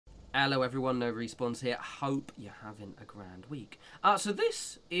Hello everyone, no respawns here. Hope you're having a grand week. So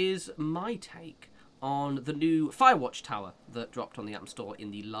this is my take on the new Firewatch Tower that dropped on the App Store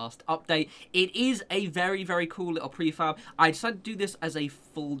in the last update. It is a very, very cool little prefab. I decided to do this as a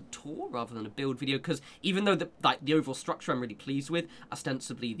full tour rather than a build video because even though the overall structure I'm really pleased with,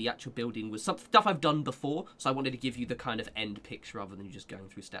 ostensibly the actual building was some stuff I've done before, so I wanted to give you the kind of end picture rather than just going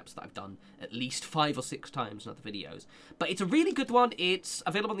through steps that I've done at least 5 or 6 times in other videos. But it's a really good one. It's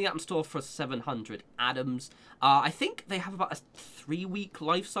available on the App Store for 700 atoms. I think they have about a 3-week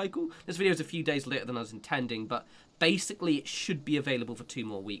life cycle. This video is a few days later than I was intending, but basically it should be available for 2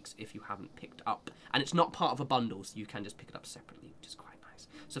 more weeks if you haven't picked up. And it's not part of a bundle, so you can just pick it up separately, which is quite nice.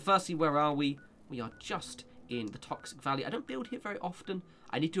 So firstly, where are we? We are just in the Toxic Valley. I don't build here very often.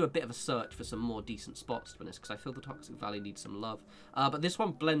 I need to do a bit of a search for some more decent spots, to be honest, because I feel the Toxic Valley needs some love. But this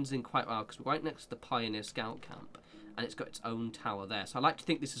one blends in quite well, because we're right next to the Pioneer Scout Camp, and it's got its own tower there. So I like to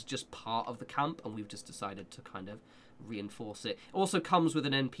think this is just part of the camp, and we've just decided to kind of reinforce it. It also comes with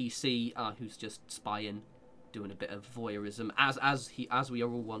an NPC who's just spying, doing a bit of voyeurism, as we are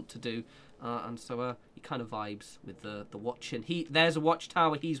all want to do. And so he kind of vibes with the watching. There's a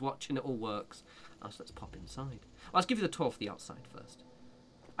watchtower, he's watching, it all works. So let's pop inside. Well, let's give you the tour of the outside first.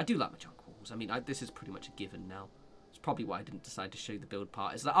 I do like my junk walls. I mean, this is pretty much a given now. It's probably why I didn't decide to show you the build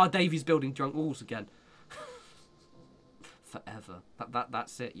part. Is that, oh, Davey's building junk walls again. Forever.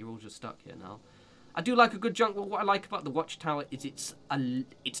 That's it. You're all just stuck here now. I do like a good junk wall. What I like about the watchtower is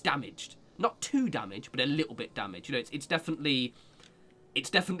it's damaged. Not too damaged, but a little bit damaged. You know, it's definitely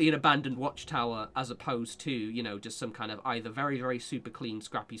an abandoned watchtower as opposed to, you know, just some kind of either very, very super clean,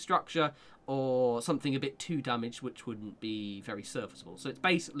 scrappy structure or something a bit too damaged, which wouldn't be very serviceable. So it's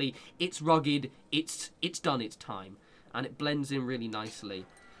basically, it's rugged, it's done its time, and it blends in really nicely.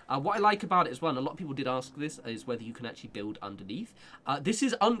 What I like about it as well, and a lot of people did ask this, is whether you can actually build underneath. This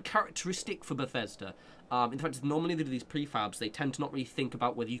is uncharacteristic for Bethesda. In fact, normally they do these prefabs, they tend to not really think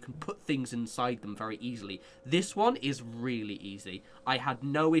about whether you can put things inside them very easily. This one is really easy. I had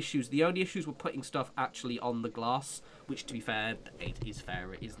no issues. The only issues were putting stuff actually on the glass, which, to be fair, it is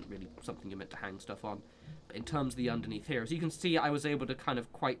fair. It isn't really something you're meant to hang stuff on. But in terms of the underneath here, as you can see, I was able to kind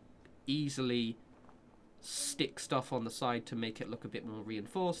of quite easily stick stuff on the side to make it look a bit more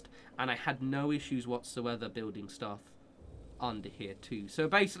reinforced, and I had no issues whatsoever building stuff under here too. So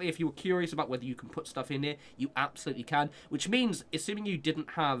basically, if you were curious about whether you can put stuff in here, you absolutely can, which means, assuming you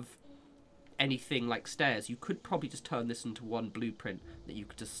didn't have anything like stairs, you could probably just turn this into one blueprint that you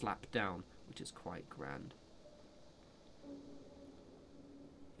could just slap down, which is quite grand.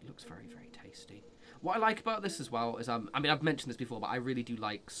 It looks very, very tasty. What I like about this as well is, I mean, I've mentioned this before, but I really do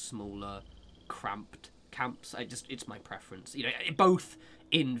like smaller, cramped camps. It's my preference, you know, both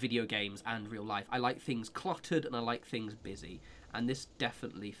in video games and real life. I like things cluttered and I like things busy, and this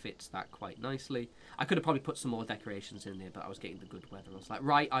definitely fits that quite nicely. I could have probably put some more decorations in there, but I was getting the good weather. I was like,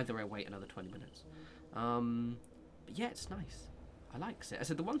 right, either I wait another 20 minutes. But yeah, it's nice. I like it. I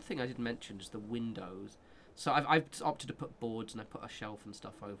said the one thing I didn't mention is the windows. So I've opted to put boards, and I put a shelf and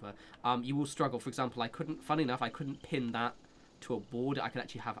stuff over. You will struggle. For example, funny enough, I couldn't pin that to a board. I had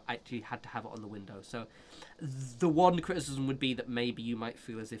to have it on the window. So the one criticism would be that maybe you might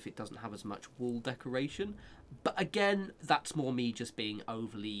feel as if it doesn't have as much wall decoration, but again, that's more me just being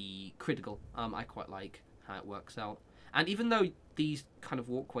overly critical. I quite like how it works out, and even though these kind of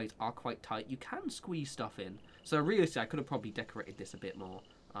walkways are quite tight, you can squeeze stuff in. So realistically, I could have probably decorated this a bit more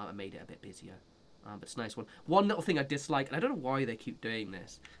and made it a bit busier. But it's a nice one. One little thing I dislike, and I don't know why they keep doing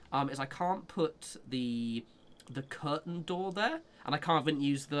this, is I can't put the curtain door there, and I can't even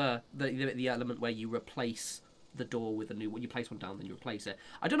use the element where you replace the door with a new one. You place one down, then you replace it.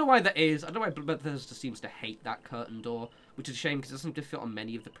 I don't know why that is. I don't know why Bethesda seems to hate that curtain door, which is a shame because it doesn't seem to fit on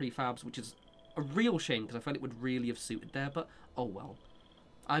many of the prefabs, which is a real shame because I felt it would really have suited there, but oh well.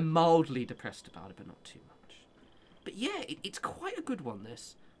 I'm mildly depressed about it, but not too much. But yeah, it's quite a good one,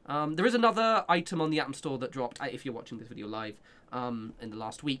 this. There is another item on the App Store that dropped, if you're watching this video live, in the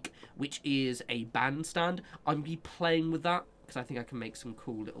last week, which is a bandstand. I'm going to be playing with that, because I think I can make some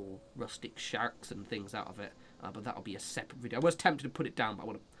cool little rustic shacks and things out of it, but that'll be a separate video. I was tempted to put it down, but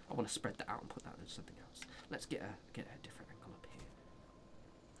I want to spread that out and put that into something else. Let's get a different angle up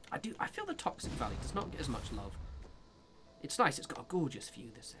here. I feel the Toxic Valley does not get as much love. It's nice. It's got a gorgeous view,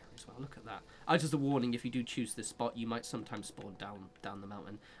 this area as well. Look at that. Just a warning, if you do choose this spot, you might sometimes spawn down the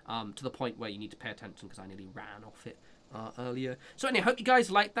mountain, to the point where you need to pay attention, because I nearly ran off it earlier. So anyway, I hope you guys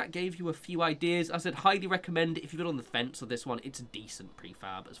liked that. Gave you a few ideas. As I said, highly recommend it if you've been on the fence of this one. It's a decent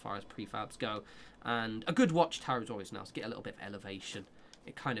prefab as far as prefabs go. And a good watchtower is always nice to get a little bit of elevation.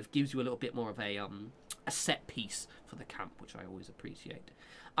 It kind of gives you a little bit more of a set piece for the camp, which I always appreciate.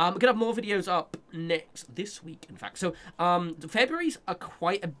 We're gonna have more videos up this week, in fact. So February's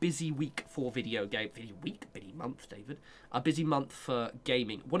quite a busy week for busy month, David. A busy month for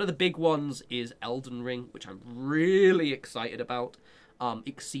gaming. One of the big ones is Elden Ring, which I'm really excited about,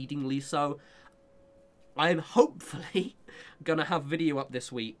 exceedingly so. I'm hopefully gonna have video up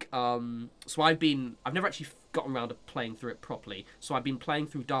this week. So I've never actually gotten around to playing through it properly. So I've been playing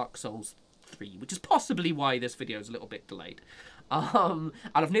through Dark Souls 3, which is possibly why this video is a little bit delayed. And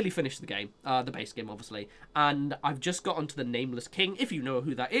I've nearly finished the game, the base game, obviously. And I've just got onto the Nameless King. If you know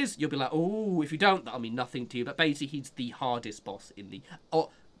who that is, you'll be like, oh, if you don't, that'll mean nothing to you. But basically, he's the hardest boss in the, or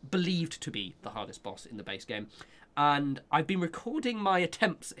believed to be the hardest boss in the base game. And I've been recording my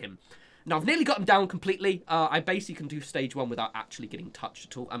attempts at him. Now, I've nearly got him down completely. I basically can do stage 1 without actually getting touched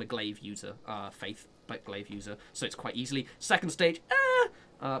at all. I'm a glaive user, faith glaive user, so it's quite easily. Second stage,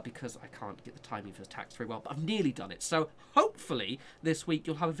 because I can't get the timing for attacks very well, but I've nearly done it. So hopefully this week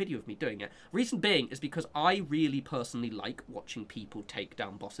you'll have a video of me doing it. Reason being is because I really personally like watching people take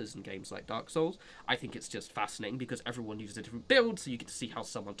down bosses in games like Dark Souls. I think it's just fascinating because everyone uses a different build, so you get to see how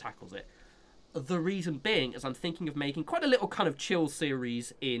someone tackles it. The reason being is I'm thinking of making quite a little kind of chill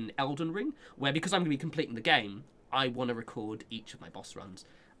series in Elden Ring, where because I'm going to be completing the game, I want to record each of my boss runs.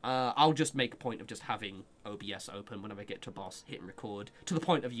 I'll just make a point of just having OBS open whenever I get to a boss, hit and record, to the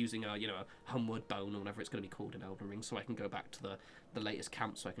point of using a homeward bone or whatever it's going to be called in Elden Ring, so I can go back to the latest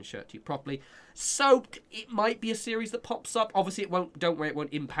camp so I can show it to you properly. So it might be a series that pops up. Obviously it won't, don't worry, it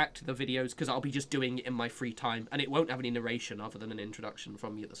won't impact the videos because I'll be just doing it in my free time and it won't have any narration other than an introduction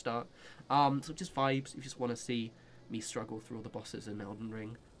from me at the start. So just vibes if you just want to see me struggle through all the bosses in Elden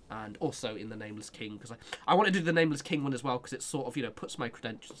Ring. And also in the Nameless King, because I want to do the Nameless King one as well, because it sort of, puts my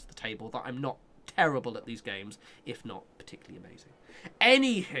credentials to the table that I'm not terrible at these games, if not particularly amazing.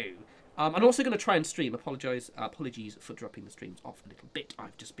 Anywho, I'm also going to try and stream. Apologies for dropping the streams off a little bit.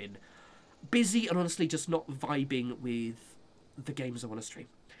 I've just been busy and honestly just not vibing with the games I want to stream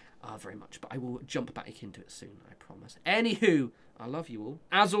very much. But I will jump back into it soon, I promise. Anywho, I love you all.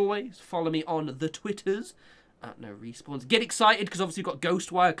 As always, follow me on the Twitters. At no respawns. Get excited because obviously we've got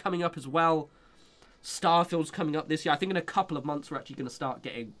Ghostwire coming up as well. Starfield's coming up this year. I think in a couple of months we're actually going to start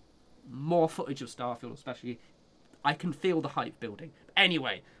getting more footage of Starfield, especially. I can feel the hype building.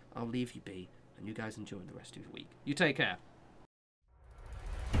 Anyway, I'll leave you be and you guys enjoy the rest of your week. You take care.